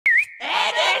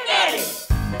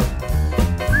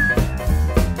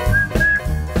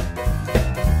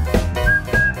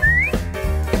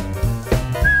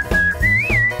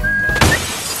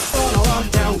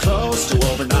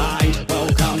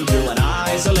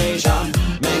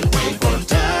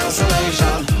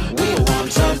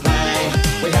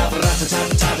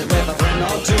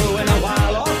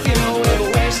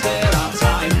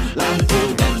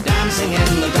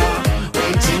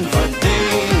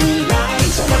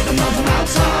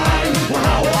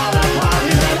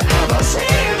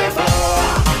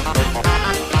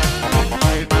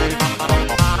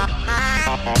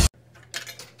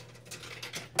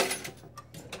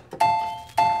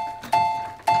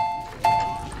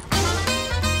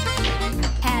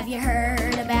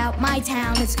My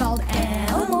town, it's called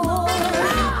Elmore.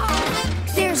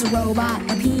 There's a robot,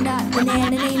 a peanut,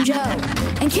 banana named Joe.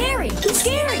 And Carrie, who's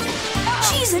scary?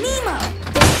 She's an emo.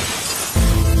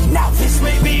 Now this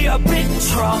may be a bit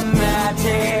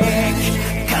traumatic,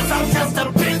 'cause I'm just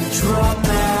a bit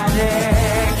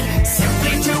dramatic.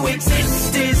 Simply to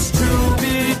exist is to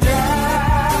be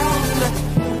damned.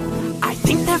 I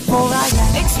think therefore I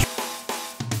am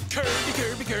Kirby,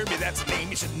 Kirby, Kirby, that's a name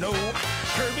you should know.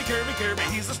 Kirby, Kirby, Kirby,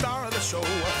 he's the star of the show.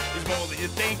 He's more than you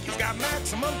think, he's got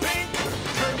maximum pink.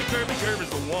 Kirby, Kirby, Kirby's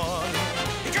the one.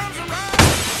 He comes around.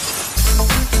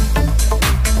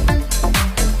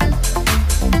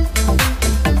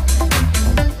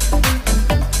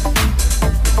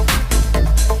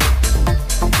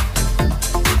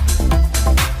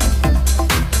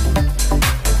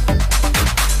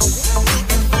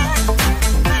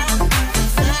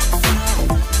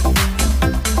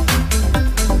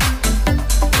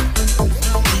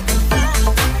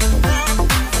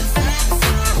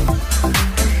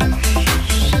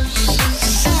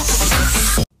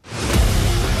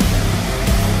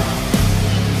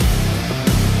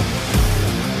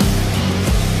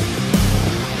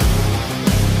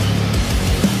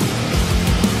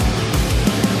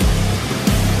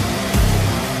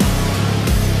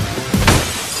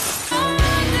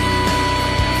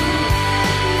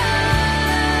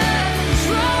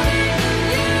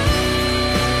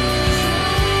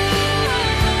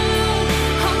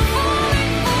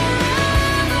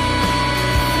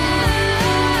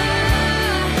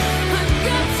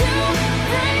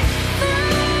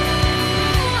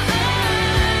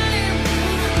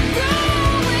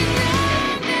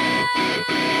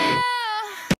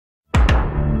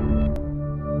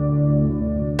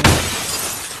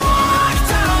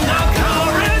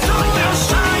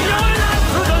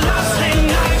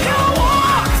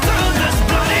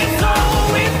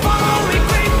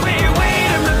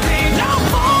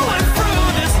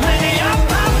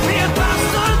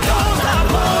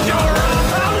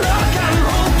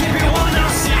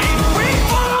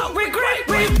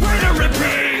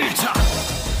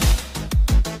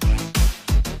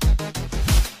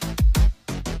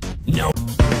 no.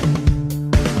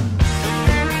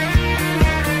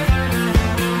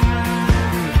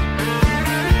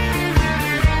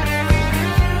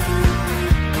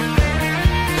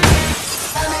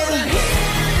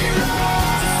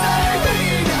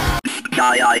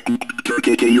 I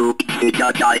Turkey you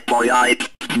die boy I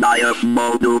Naya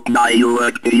modu Nayu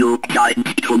you die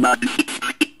too much